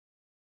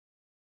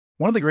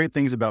One of the great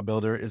things about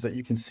Builder is that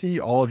you can see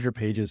all of your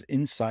pages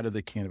inside of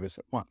the canvas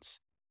at once.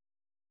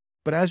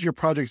 But as your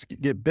projects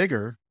get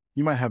bigger,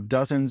 you might have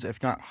dozens,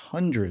 if not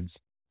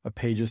hundreds, of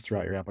pages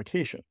throughout your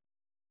application.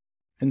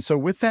 And so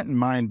with that in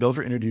mind,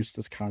 Builder introduced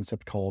this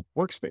concept called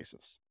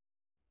workspaces.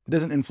 It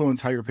doesn't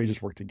influence how your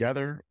pages work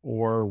together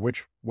or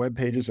which web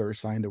pages are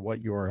assigned to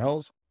what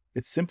URLs.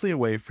 It's simply a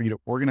way for you to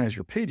organize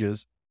your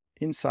pages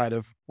inside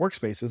of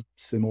workspaces,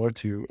 similar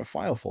to a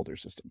file folder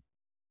system.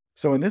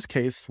 So in this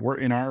case, we're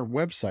in our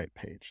website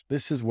page.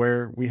 This is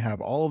where we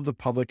have all of the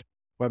public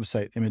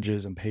website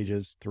images and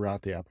pages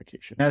throughout the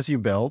application. As you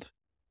build,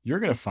 you're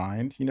going to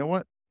find, you know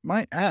what,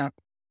 my app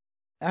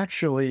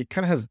actually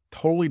kind of has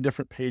totally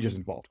different pages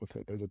involved with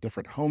it. There's a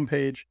different home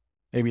page,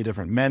 maybe a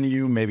different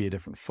menu, maybe a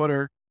different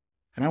footer.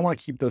 And I want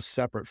to keep those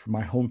separate from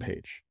my home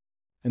page.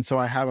 And so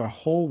I have a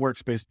whole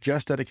workspace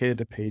just dedicated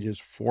to pages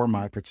for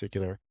my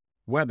particular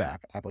web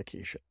app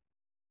application.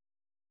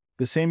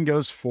 The same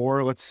goes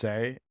for, let's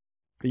say,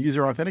 a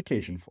user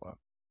authentication flow.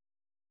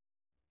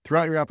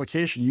 Throughout your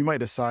application, you might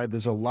decide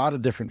there's a lot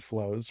of different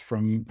flows,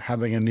 from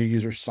having a new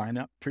user sign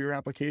up for your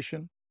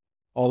application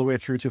all the way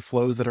through to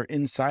flows that are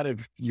inside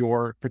of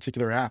your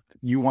particular app.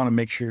 You want to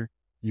make sure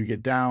you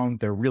get down,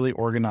 they're really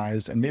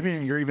organized, and maybe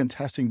you're even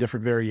testing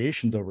different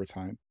variations over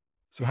time.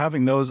 So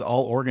having those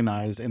all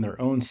organized in their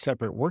own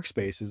separate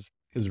workspaces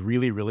is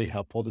really, really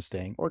helpful to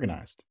staying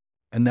organized.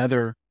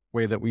 Another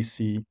way that we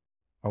see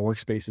our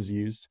workspaces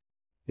used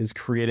is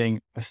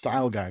creating a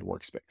style guide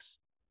workspace,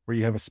 where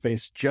you have a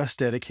space just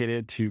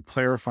dedicated to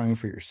clarifying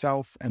for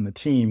yourself and the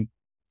team,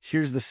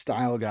 here's the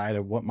style guide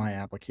of what my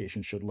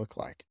application should look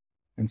like.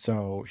 And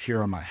so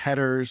here are my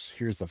headers,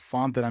 here's the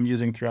font that I'm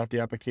using throughout the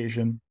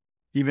application,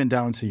 even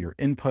down to your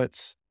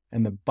inputs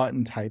and the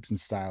button types and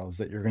styles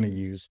that you're going to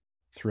use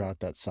throughout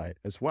that site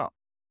as well.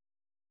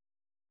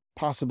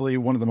 Possibly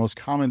one of the most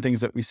common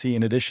things that we see,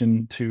 in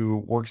addition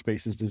to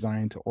workspaces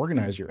designed to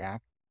organize your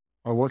app,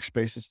 are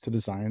workspaces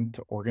designed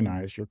to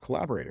organize your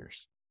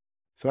collaborators.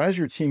 So as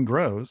your team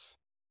grows,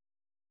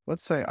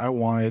 let's say I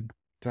wanted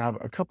to have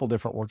a couple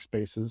different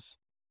workspaces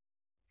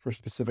for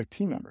specific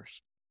team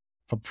members.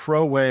 A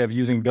pro way of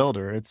using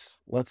Builder,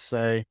 let's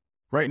say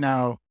right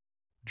now,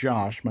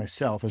 Josh,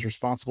 myself, is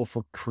responsible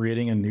for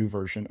creating a new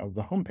version of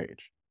the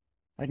homepage.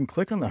 I can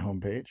click on the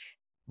homepage,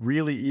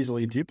 really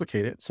easily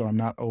duplicate it so I'm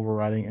not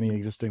overriding any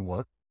existing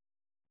work,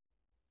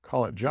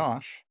 call it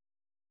Josh,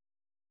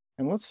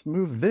 and let's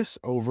move this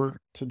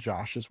over to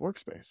Josh's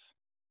workspace.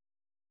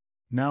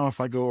 Now, if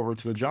I go over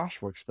to the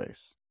Josh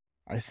workspace,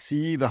 I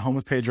see the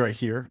homepage right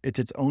here. It's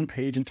its own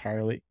page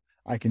entirely.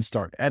 I can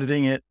start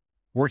editing it,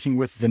 working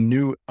with the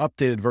new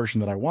updated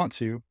version that I want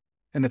to,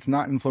 and it's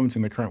not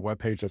influencing the current web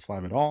page that's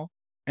live at all.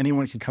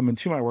 Anyone can come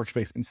into my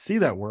workspace and see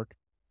that work,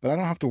 but I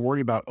don't have to worry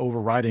about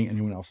overriding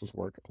anyone else's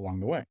work along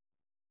the way.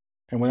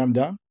 And when I'm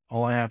done,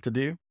 all I have to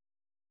do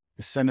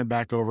is send it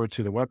back over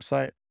to the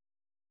website,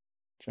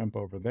 jump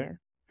over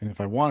there. And if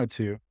I wanted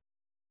to,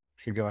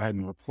 I could go ahead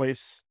and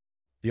replace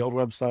the old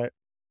website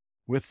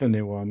with the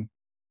new one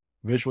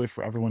visually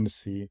for everyone to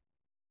see,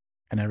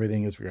 and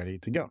everything is ready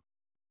to go.